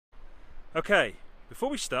Okay, before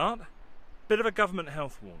we start, bit of a government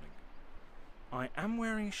health warning. I am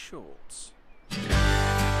wearing shorts.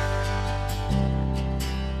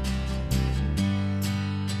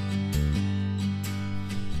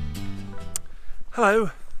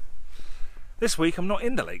 Hello. This week I'm not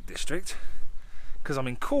in the Lake District because I'm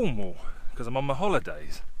in Cornwall because I'm on my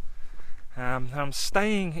holidays. I'm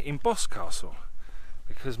staying in Boscastle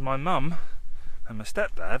because my mum and my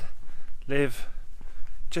stepdad live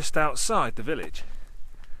just outside the village.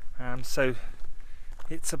 So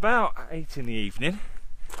it's about 8 in the evening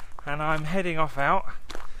and I'm heading off out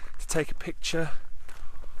to take a picture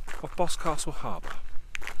of Boscastle Harbour.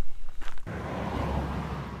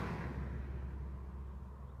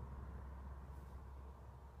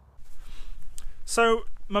 So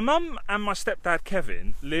my mum and my stepdad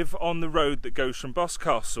Kevin live on the road that goes from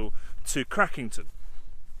Boscastle to Crackington.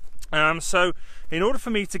 So in order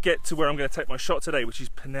for me to get to where I'm going to take my shot today, which is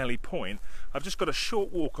Penelly Point, I've just got a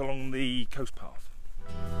short walk along the coast path.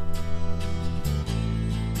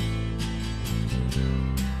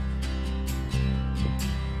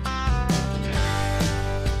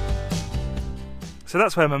 So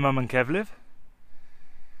that's where my mum and Kev live,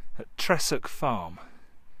 at Tressock Farm.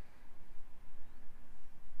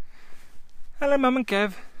 Hello Mum and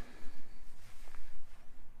Kev.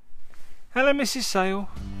 Hello Mrs Sale.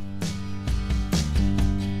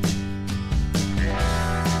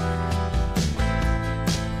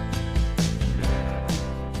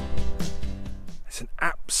 It's an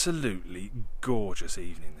absolutely gorgeous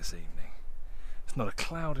evening this evening. There's not a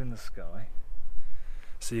cloud in the sky.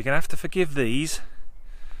 So you're going to have to forgive these,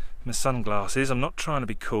 my sunglasses. I'm not trying to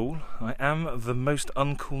be cool. I am the most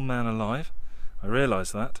uncool man alive. I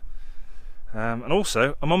realise that. And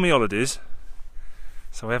also, I'm on my holidays,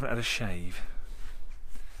 so I haven't had a shave.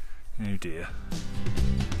 Oh dear.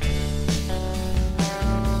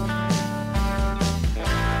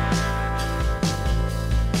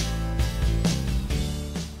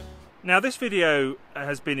 Now this video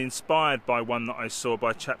has been inspired by one that I saw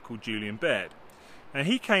by a chap called Julian Baird. And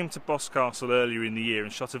he came to Boscastle earlier in the year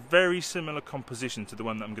and shot a very similar composition to the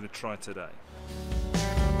one that I'm going to try today.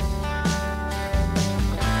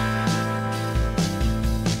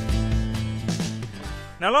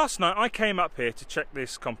 Now last night I came up here to check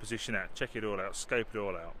this composition out, check it all out, scope it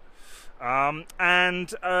all out.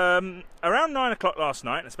 Around 9 o'clock last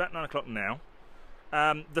night, and it's about 9 o'clock now,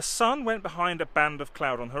 the sun went behind a band of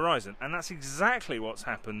cloud on the horizon, and that's exactly what's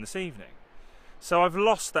happened this evening. So I've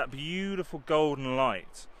lost that beautiful golden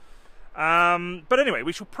light. But anyway,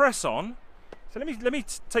 we shall press on. So let me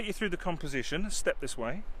take you through the composition, step this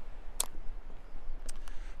way.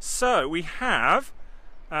 So we have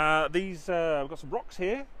we've got some rocks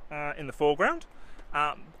here in the foreground.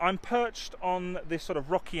 I'm perched on this sort of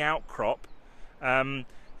rocky outcrop,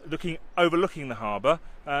 overlooking the harbour,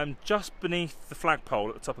 just beneath the flagpole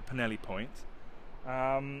at the top of Penelly Point.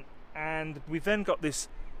 And we've then got this,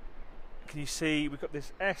 can you see, we've got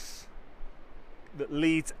this S that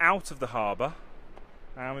leads out of the harbour,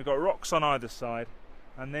 and we've got rocks on either side,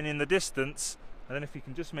 and then in the distance, I don't know if you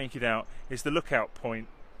can just make it out, is the lookout point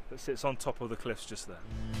that sits on top of the cliffs just there.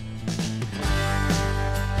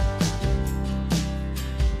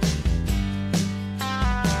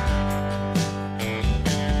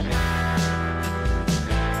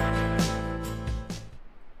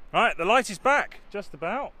 Right, the light is back, just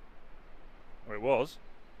about. Or it was.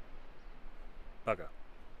 Bugger.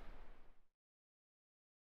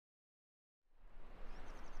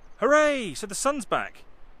 Hooray! So the sun's back.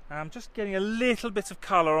 I'm just getting a little bit of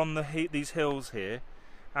colour on these hills here.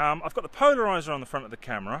 I've got the polarizer on the front of the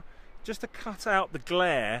camera just to cut out the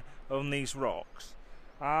glare on these rocks.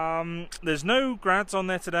 There's no grads on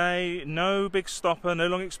there today, no big stopper, no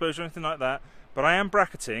long exposure or anything like that, but I am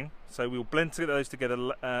bracketing, so we'll blend those together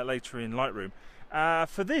later in Lightroom.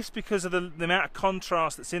 For this, because of the amount of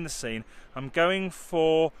contrast that's in the scene, I'm going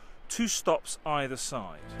for 2 stops either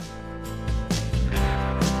side.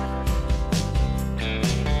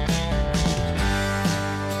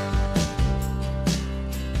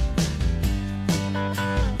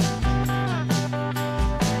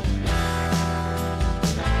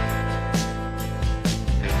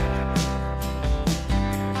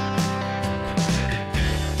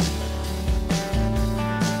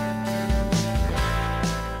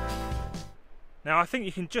 Now I think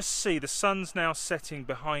you can just see the sun's now setting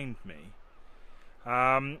behind me,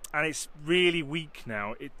 and it's really weak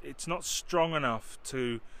now. It's not strong enough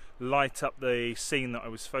to light up the scene that I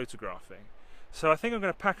was photographing. So I think I'm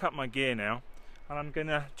going to pack up my gear now, and I'm going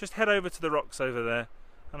to just head over to the rocks over there,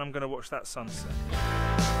 and I'm going to watch that sunset.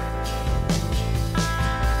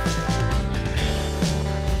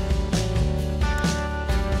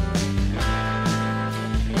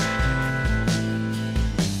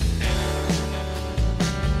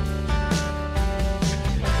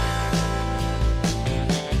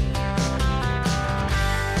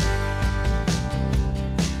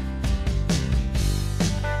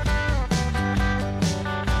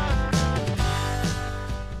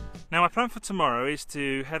 plan for tomorrow is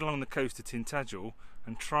to head along the coast to Tintagel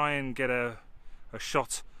and try and get a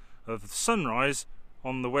shot of the sunrise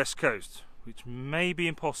on the west coast, which may be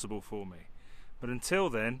impossible for me. But until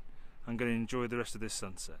then, I'm going to enjoy the rest of this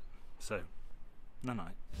sunset. So,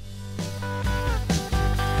 night-night.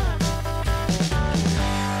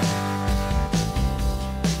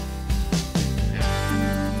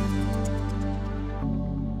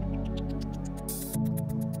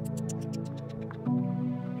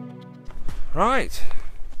 Right,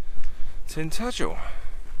 Tintagel.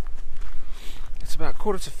 It's about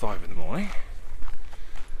 4:45 in the morning.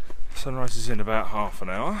 Sunrise is in about half an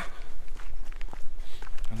hour,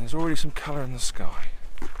 and there's already some colour in the sky,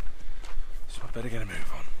 so I better get a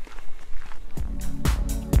move on.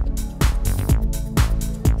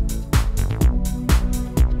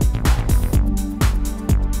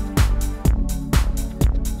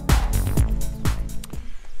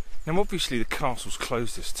 Now obviously the castle's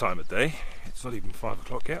closed this time of day. It's not even 5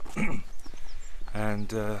 o'clock yet,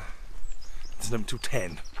 and it's not until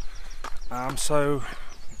 10. So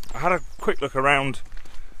I had a quick look around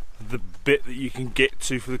the bit that you can get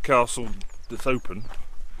to for the castle that's open,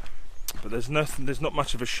 but there's not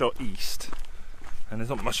much of a shot east, and there's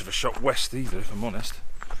not much of a shot west either, if I'm honest.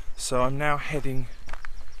 So I'm now heading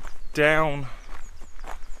down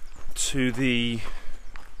to the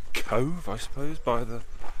cove, I suppose, by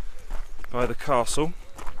the castle,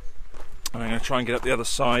 and I'm going to try and get up the other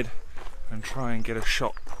side and try and get a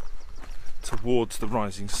shot towards the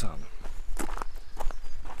rising sun.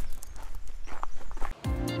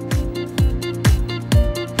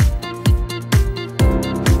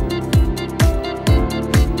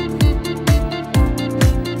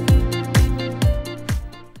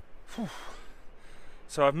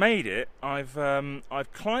 So I've made it. I've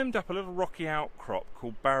climbed up a little rocky outcrop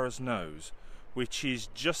called Barra's Nose, which is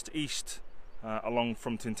just east along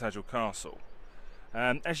from Tintagel Castle.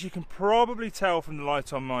 As you can probably tell from the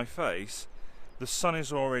light on my face, the sun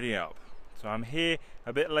is already up. So I'm here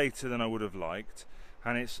a bit later than I would have liked,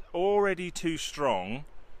 and it's already too strong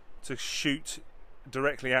to shoot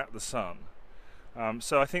directly at the sun.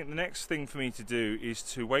 So I think the next thing for me to do is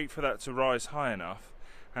to wait for that to rise high enough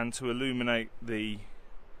and to illuminate the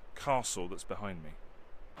castle that's behind me.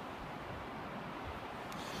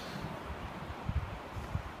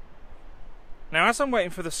 Now, as I'm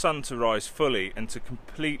waiting for the sun to rise fully and to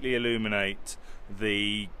completely illuminate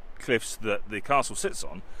the cliffs that the castle sits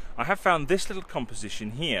on, I have found this little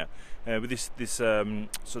composition here with this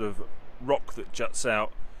sort of rock that juts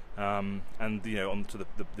out and onto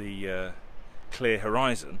the clear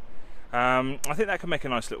horizon. I think that can make a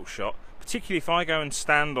nice little shot, particularly if I go and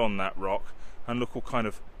stand on that rock and look all kind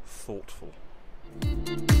of thoughtful.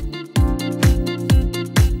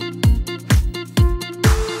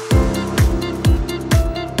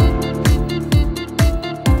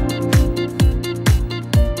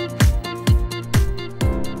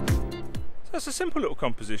 It's a simple little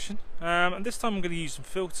composition, and this time I'm going to use some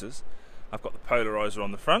filters. I've got the polarizer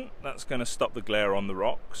on the front, that's going to stop the glare on the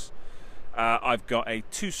rocks. I've got a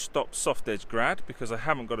 2-stop soft edge grad because I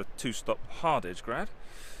haven't got a 2-stop hard edge grad,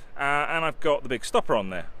 and I've got the big stopper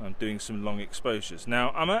on there. I'm doing some long exposures.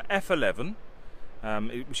 Now I'm at f11,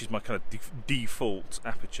 which is my kind of default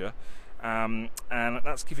aperture, and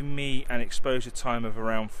that's giving me an exposure time of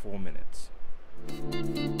around 4 minutes.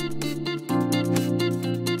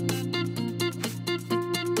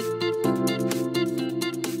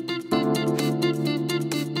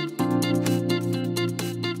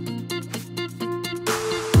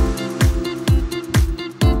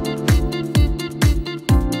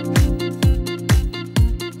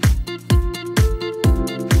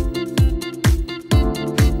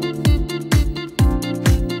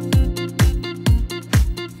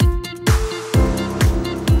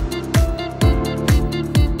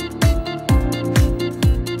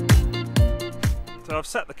 I've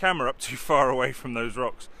set the camera up too far away from those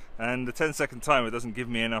rocks, and the 10-second timer doesn't give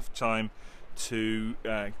me enough time to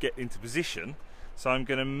get into position, so I'm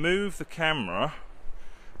going to move the camera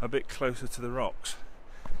a bit closer to the rocks,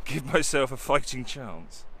 give myself a fighting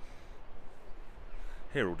chance.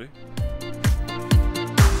 Here will do.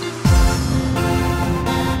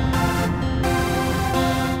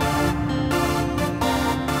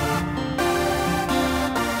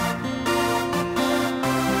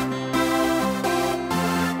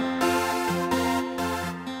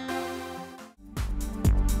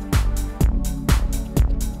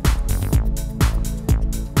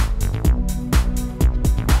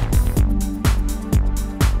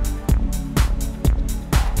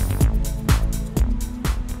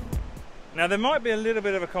 Now there might be a little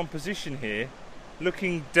bit of a composition here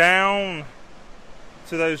looking down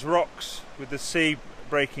to those rocks with the sea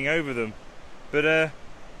breaking over them, but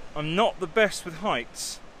I'm not the best with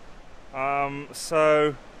heights,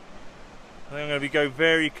 so I think I'm going to go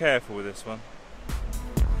very careful with this one.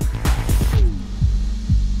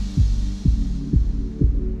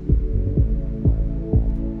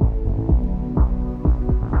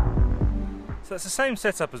 So it's the same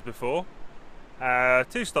setup as before.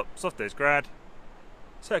 2 soft edge grad,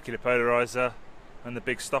 circular polarizer and the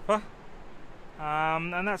big stopper,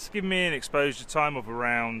 and that's given me an exposure time of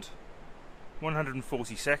around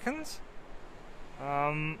 140 seconds.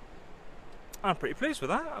 I'm pretty pleased with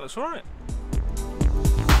that. That looks alright.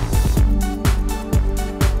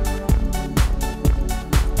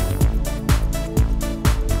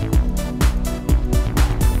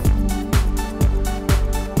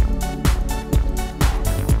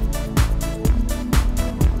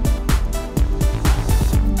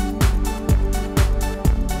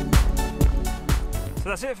 So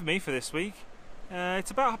that's it for me for this week. It's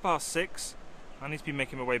about 6:30. I need to be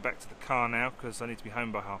making my way back to the car now because I need to be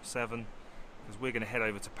home by 7:30, because we're going to head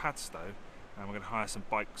over to Padstow and we're going to hire some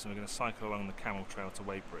bikes and we're going to cycle along the camel trail to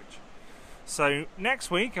Weybridge. So next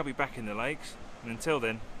week I'll be back in the lakes, and until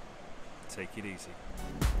then, take it easy.